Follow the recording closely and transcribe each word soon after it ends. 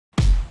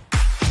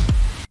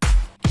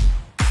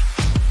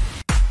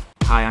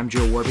Hi, I'm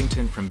Joe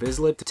Worthington from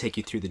Vizlib to take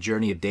you through the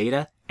journey of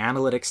data,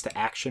 analytics to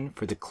action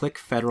for the Qlik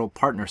Federal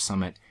Partner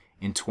Summit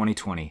in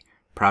 2020.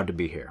 Proud to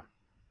be here.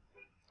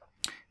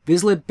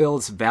 Vizlib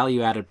builds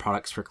value-added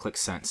products for Qlik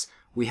Sense.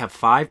 We have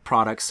 5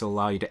 products that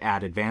allow you to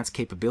add advanced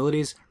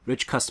capabilities,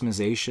 rich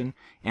customization,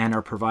 and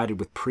are provided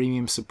with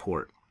premium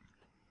support.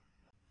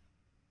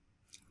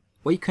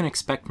 What you can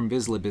expect from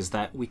Vizlib is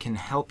that we can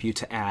help you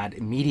to add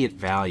immediate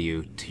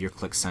value to your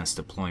Qlik Sense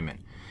deployment,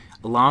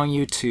 allowing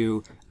you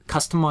to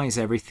customize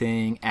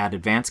everything, add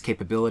advanced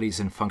capabilities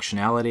and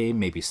functionality,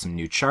 maybe some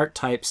new chart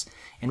types,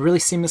 and really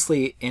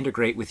seamlessly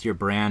integrate with your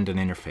brand and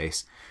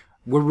interface.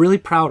 We're really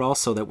proud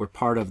also that we're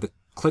part of the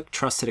Qlik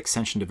Trusted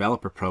Extension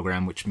Developer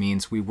Program, which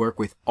means we work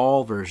with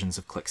all versions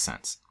of Qlik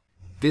Sense.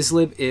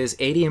 Vizlib is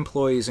 80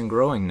 employees and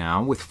growing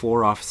now, with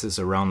 4 offices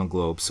around the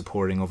globe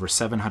supporting over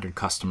 700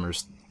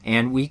 customers.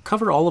 And we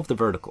cover all of the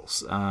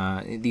verticals.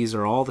 These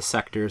are all the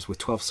sectors with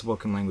 12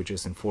 spoken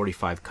languages in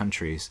 45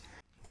 countries.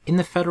 In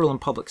the federal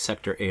and public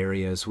sector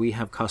areas, we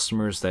have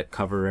customers that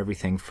cover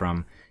everything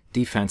from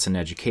defense and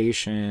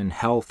education,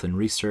 health and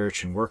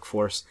research and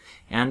workforce,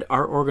 and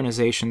our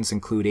organizations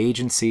include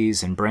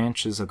agencies and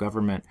branches of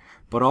government,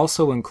 but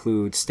also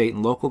include state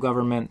and local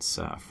governments,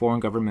 foreign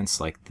governments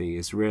like the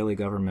Israeli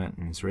government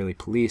and Israeli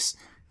police,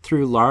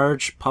 through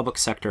large public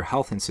sector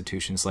health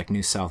institutions like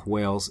New South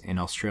Wales in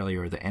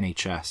Australia or the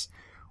NHS.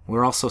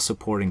 We're also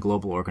supporting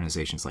global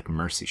organizations like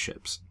Mercy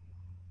Ships.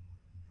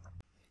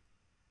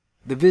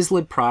 The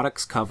Vizlib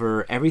products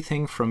cover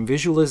everything from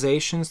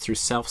visualizations through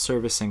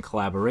self-service and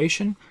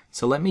collaboration,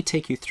 so let me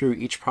take you through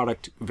each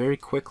product very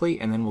quickly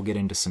and then we'll get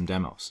into some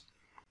demos.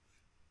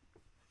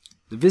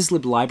 The Viz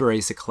Lib Library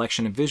is a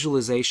collection of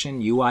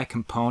visualization, UI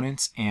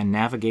components, and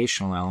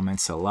navigational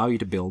elements that allow you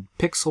to build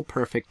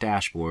pixel-perfect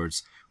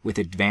dashboards with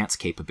advanced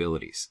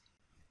capabilities.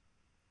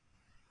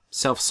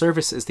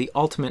 Self-service is the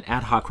ultimate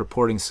ad hoc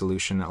reporting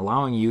solution,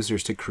 allowing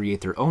users to create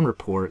their own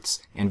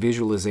reports and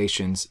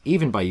visualizations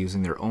even by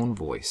using their own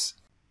voice.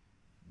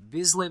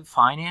 Vizlib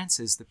Finance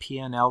is the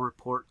P&L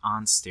report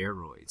on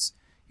steroids.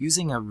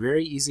 Using a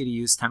very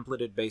easy-to-use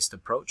templated-based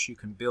approach, you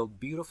can build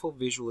beautiful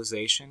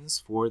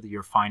visualizations for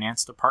your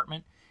finance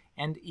department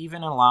and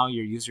even allow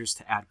your users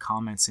to add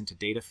comments into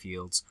data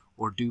fields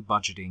or do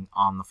budgeting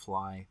on the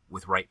fly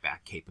with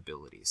write-back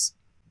capabilities.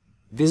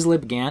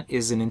 Vizlib Gantt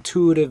is an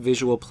intuitive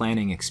visual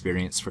planning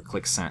experience for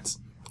Qlik Sense.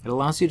 It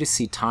allows you to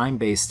see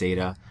time-based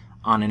data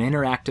on an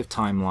interactive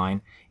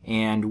timeline,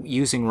 and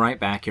using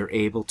write-back you're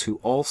able to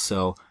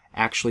also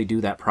actually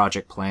do that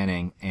project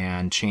planning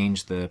and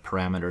change the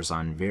parameters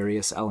on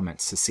various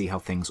elements to see how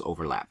things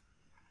overlap.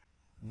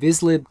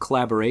 Vizlib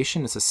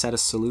Collaboration is a set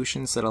of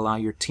solutions that allow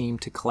your team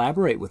to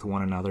collaborate with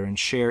one another and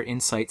share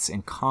insights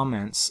and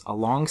comments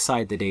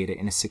alongside the data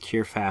in a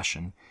secure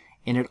fashion,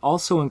 and it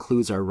also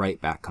includes our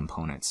write-back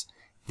components.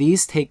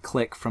 These take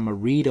Qlik from a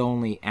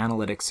read-only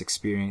analytics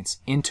experience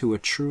into a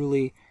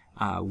truly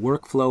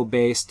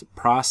workflow-based,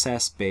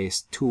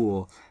 process-based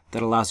tool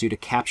that allows you to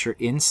capture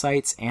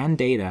insights and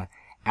data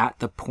at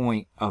the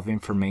point of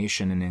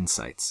information and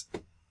insights.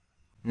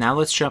 Now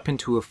let's jump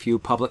into a few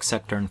public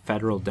sector and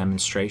federal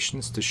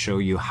demonstrations to show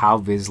you how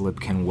Vizlib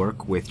can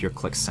work with your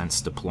Qlik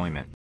Sense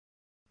deployment.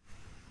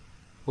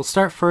 We'll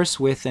start first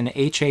with an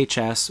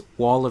HHS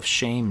wall of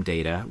shame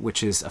data,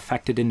 which is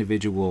affected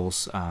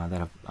individuals that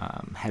have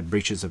had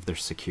breaches of their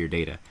secure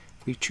data.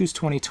 If we choose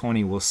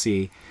 2020, we'll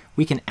see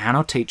we can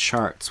annotate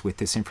charts with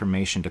this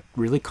information to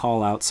really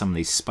call out some of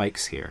these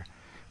spikes here.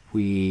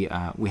 We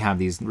have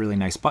these really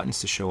nice buttons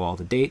to show all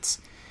the dates.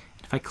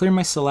 If I clear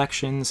my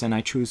selections and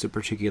I choose a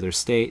particular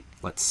state,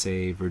 let's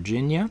say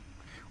Virginia,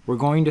 we're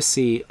going to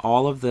see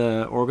all of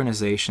the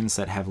organizations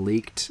that have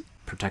leaked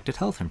protected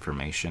health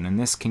information, and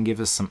this can give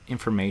us some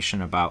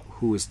information about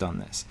who has done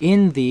this.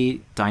 In the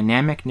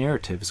dynamic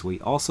narratives, we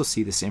also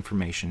see this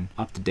information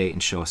up to date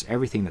and show us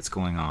everything that's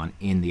going on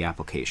in the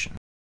application.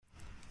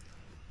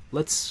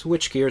 Let's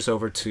switch gears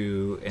over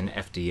to an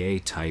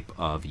FDA type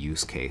of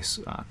use case,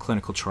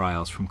 clinical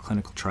trials from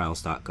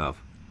clinicaltrials.gov.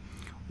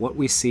 What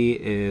we see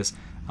is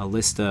a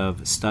list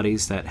of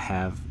studies that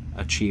have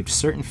achieved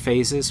certain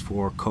phases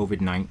for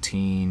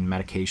COVID-19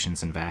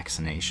 medications and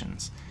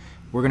vaccinations.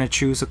 We're going to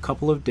choose a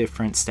couple of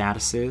different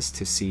statuses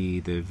to see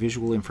the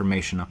visual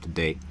information up to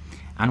date.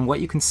 And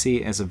what you can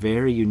see is a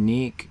very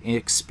unique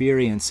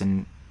experience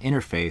and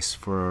interface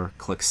for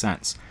Qlik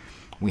Sense.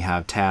 We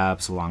have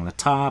tabs along the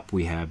top,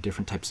 we have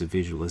different types of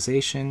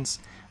visualizations,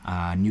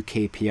 new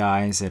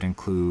KPIs that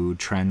include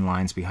trend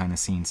lines behind the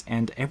scenes,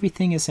 and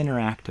everything is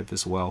interactive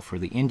as well for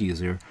the end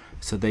user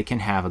so they can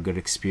have a good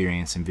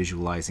experience in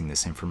visualizing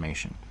this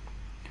information.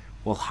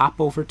 We'll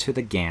hop over to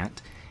the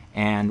Gantt,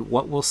 and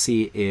what we'll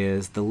see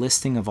is the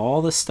listing of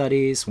all the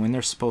studies, when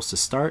they're supposed to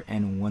start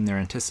and when their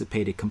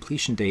anticipated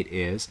completion date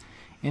is.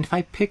 And if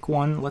I pick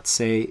one, let's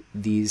say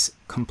these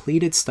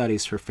completed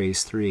studies for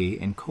phase 3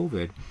 in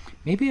COVID,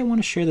 maybe I want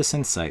to share this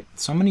insight.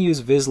 So I'm going to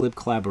use Vizlib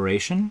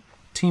Collaboration,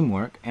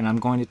 Teamwork, and I'm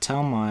going to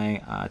tell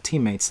my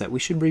teammates that we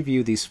should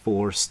review these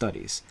 4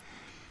 studies.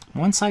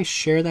 Once I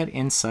share that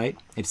insight,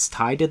 it's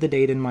tied to the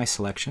data in my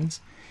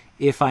selections.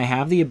 If I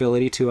have the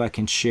ability to, I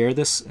can share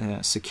this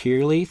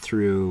securely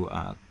through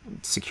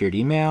secured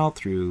email,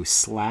 through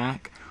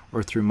Slack,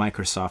 or through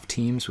Microsoft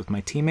Teams with my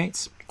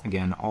teammates.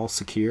 Again, all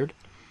secured.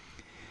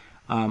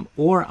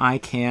 Or I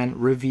can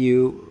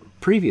review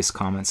previous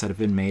comments that have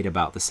been made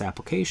about this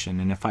application.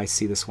 And if I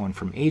see this one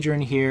from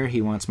Adrian here, he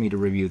wants me to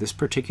review this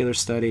particular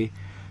study.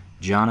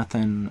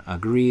 Jonathan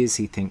agrees.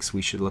 He thinks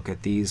we should look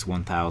at these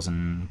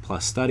 1,000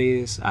 plus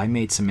studies. I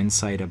made some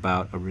insight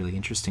about a really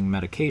interesting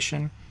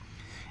medication.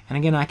 And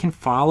again, I can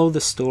follow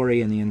the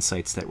story and the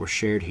insights that were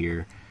shared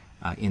here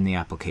in the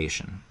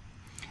application.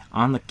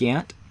 On the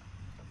Gantt,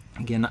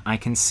 again, I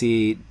can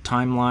see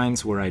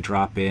timelines where I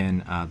drop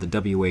in the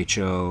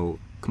WHO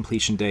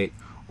completion date,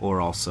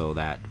 or also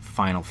that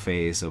final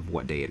phase of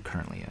what day it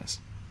currently is.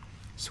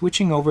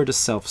 Switching over to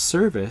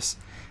self-service,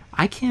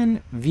 I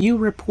can view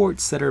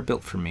reports that are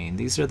built for me.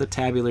 These are the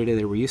tabular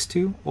data we're used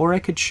to, or I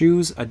could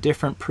choose a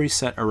different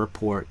preset or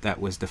report that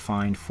was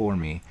defined for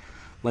me.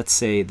 Let's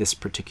say this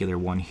particular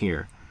one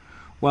here.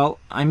 Well,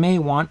 I may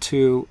want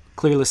to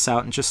clear this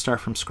out and just start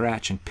from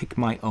scratch and pick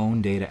my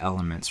own data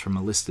elements from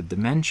a list of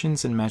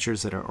dimensions and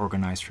measures that are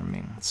organized for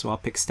me. So I'll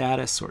pick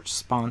status or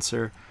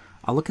sponsor.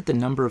 I'll look at the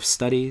number of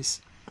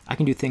studies. I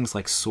can do things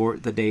like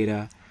sort the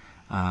data.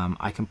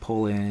 I can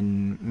pull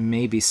in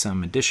maybe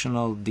some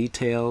additional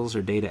details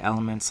or data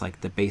elements like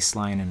the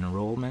baseline and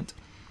enrollment,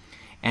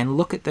 and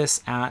look at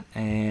this at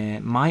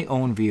my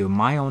own view,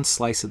 my own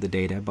slice of the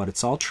data, but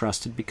it's all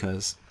trusted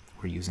because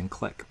we're using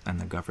Qlik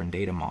and the governed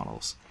data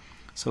models.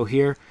 So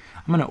here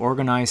I'm going to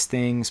organize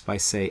things by,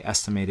 say,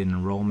 estimated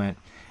enrollment,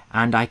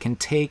 and I can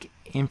take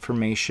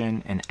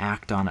information and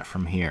act on it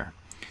from here.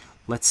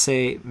 Let's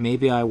say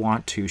maybe I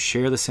want to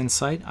share this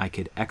insight. I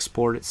could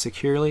export it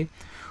securely,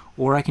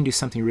 or I can do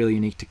something really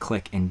unique to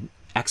Qlik and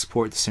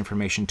export this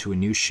information to a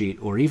new sheet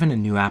or even a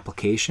new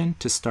application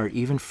to start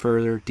even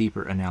further,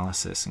 deeper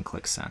analysis in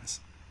Qlik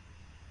Sense.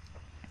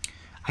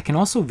 I can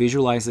also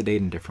visualize the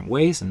data in different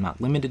ways. I'm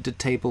not limited to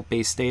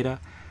table-based data.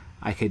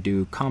 I could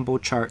do combo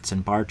charts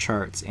and bar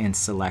charts and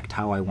select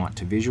how I want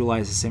to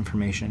visualize this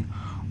information,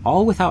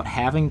 all without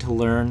having to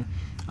learn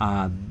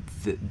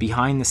the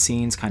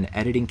behind-the-scenes kind of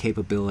editing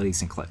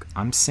capabilities in Qlik.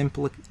 I'm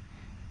simply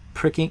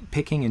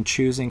picking and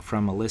choosing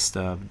from a list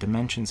of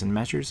dimensions and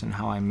measures and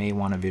how I may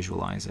want to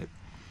visualize it.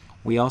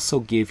 We also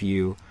give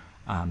you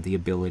the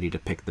ability to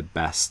pick the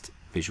best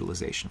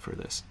visualization for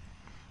this.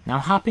 Now,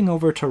 hopping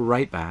over to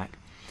Writeback,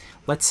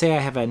 let's say I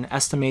have an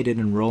estimated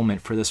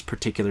enrollment for this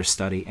particular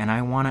study and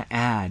I want to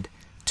add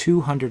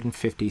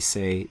 250,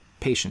 say,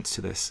 patients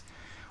to this.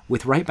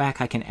 With Writeback,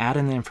 I can add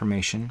in the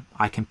information.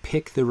 I can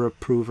pick the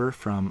approver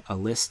from a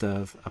list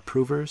of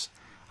approvers.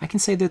 I can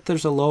say that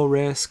there's a low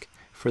risk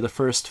for the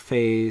first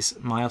phase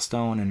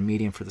milestone and a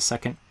medium for the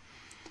second.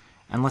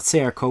 And let's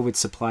say our COVID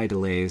supply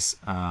delays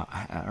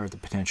are the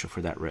potential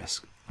for that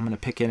risk. I'm going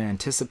to pick an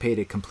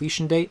anticipated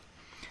completion date,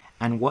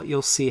 and what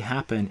you'll see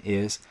happen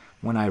is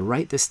when I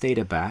write this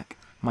data back,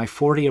 my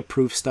 40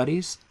 approved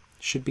studies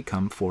should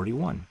become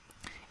 41.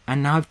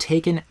 And now I've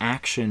taken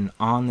action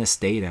on this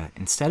data.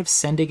 Instead of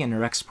sending it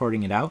or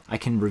exporting it out, I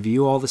can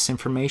review all this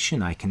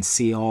information. I can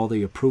see all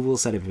the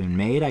approvals that have been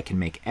made. I can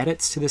make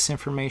edits to this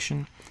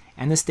information.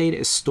 And this data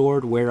is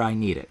stored where I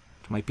need it.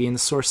 It might be in the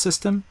source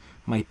system,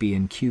 might be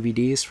in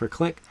QVDs for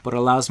Qlik, but it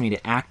allows me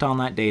to act on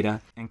that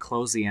data and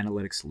close the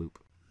analytics loop.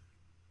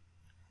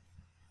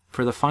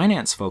 For the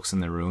finance folks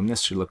in the room,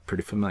 this should look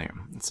pretty familiar.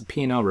 It's a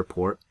P&L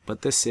report,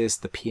 but this is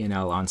the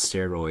P&L on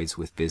steroids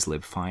with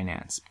Vizlib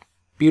Finance.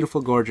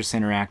 Beautiful, gorgeous,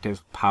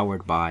 interactive,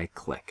 powered by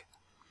Qlik.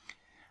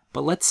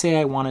 But let's say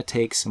I want to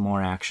take some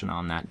more action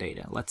on that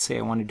data. Let's say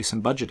I want to do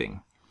some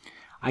budgeting.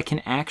 I can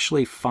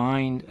actually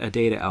find a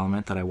data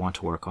element that I want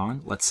to work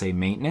on. Let's say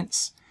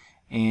maintenance.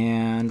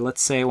 And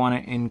let's say I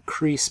want to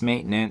increase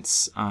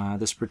maintenance,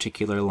 this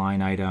particular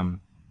line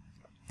item,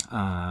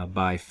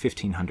 by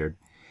 1,500.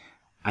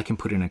 I can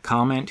put in a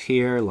comment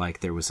here, like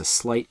there was a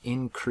slight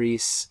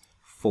increase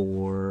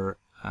for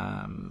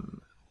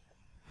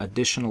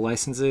additional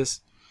licenses.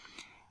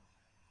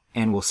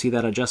 And we'll see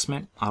that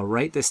adjustment. I'll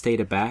write this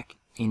data back,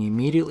 and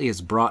immediately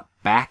it's brought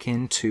back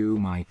into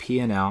my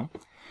P&L.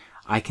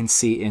 I can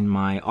see in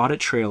my audit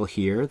trail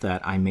here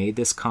that I made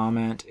this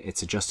comment.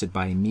 It's adjusted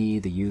by me,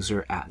 the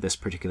user, at this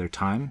particular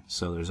time.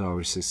 So there's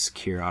always a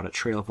secure audit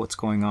trail of what's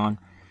going on.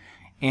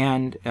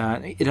 And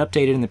it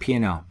updated in the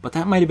P&L. But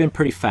that might have been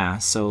pretty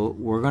fast, so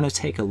we're going to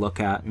take a look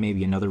at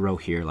maybe another row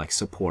here, like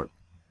support.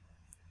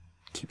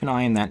 Keep an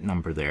eye on that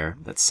number there.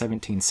 That's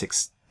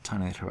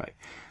 17,600.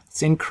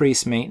 Let's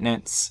increase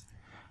maintenance.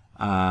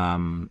 You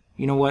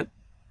know what?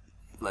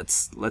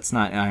 Let's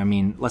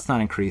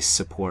not increase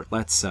support.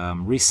 Let's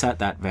reset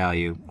that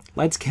value.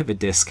 Let's give a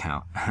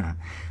discount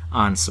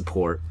on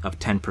support of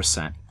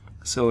 10%.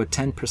 So a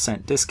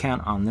 10%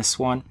 discount on this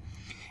one,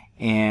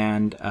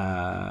 and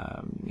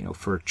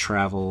for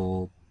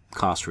travel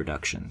cost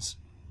reductions.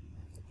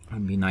 It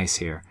would be nice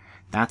here.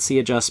 That's the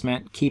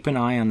adjustment. Keep an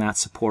eye on that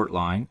support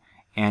line,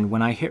 and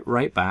when I hit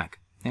Writeback,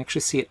 I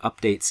actually see it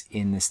updates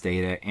in this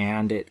data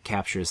and it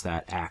captures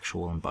that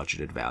actual and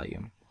budgeted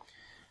value.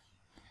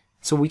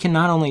 So we can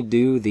not only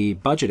do the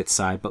budgeted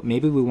side, but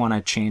maybe we want to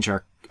change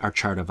our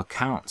chart of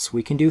accounts.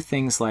 We can do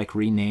things like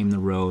rename the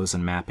rows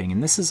and mapping,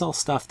 and this is all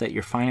stuff that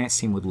your finance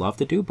team would love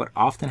to do, but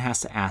often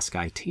has to ask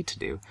IT to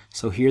do.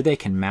 So here they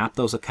can map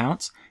those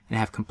accounts and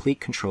have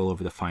complete control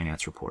over the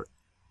finance report.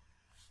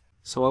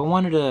 So I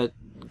wanted to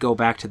go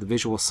back to the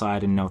visual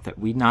side and note that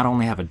we not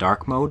only have a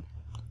dark mode,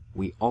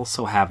 we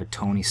also have a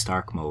Tony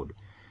Stark mode.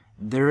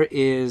 There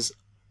is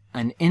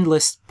an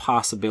endless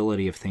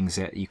possibility of things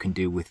that you can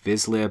do with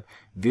Vizlib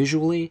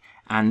visually,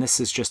 and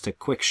this is just a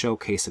quick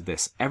showcase of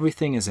this.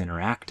 Everything is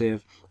interactive,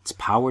 it's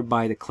powered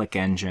by the Qlik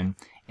engine,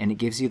 and it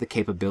gives you the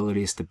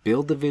capabilities to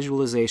build the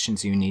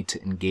visualizations you need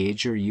to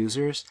engage your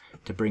users,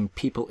 to bring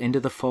people into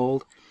the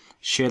fold,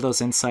 share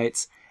those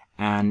insights,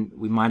 and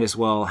we might as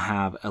well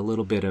have a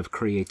little bit of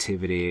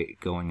creativity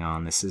going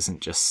on. This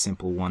isn't just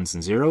simple ones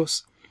and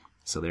zeros.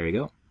 So there you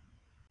go.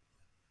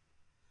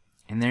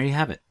 And there you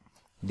have it.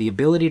 The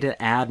ability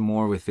to add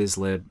more with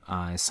Vizlib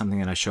is something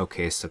that I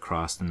showcased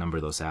across a number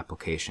of those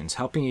applications,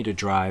 helping you to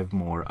drive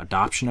more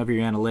adoption of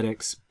your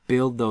analytics,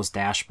 build those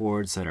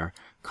dashboards that are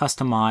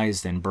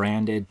customized and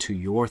branded to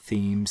your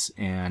themes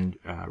and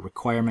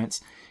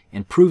requirements,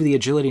 improve the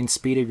agility and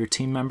speed of your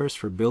team members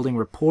for building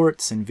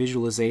reports and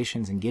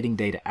visualizations and getting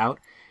data out,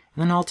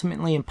 and then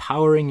ultimately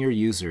empowering your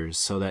users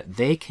so that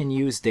they can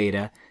use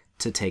data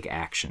to take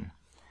action.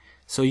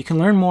 So you can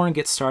learn more and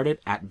get started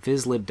at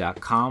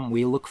vizlib.com.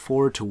 We look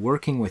forward to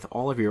working with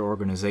all of your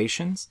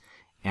organizations,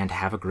 and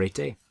have a great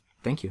day.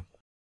 Thank you.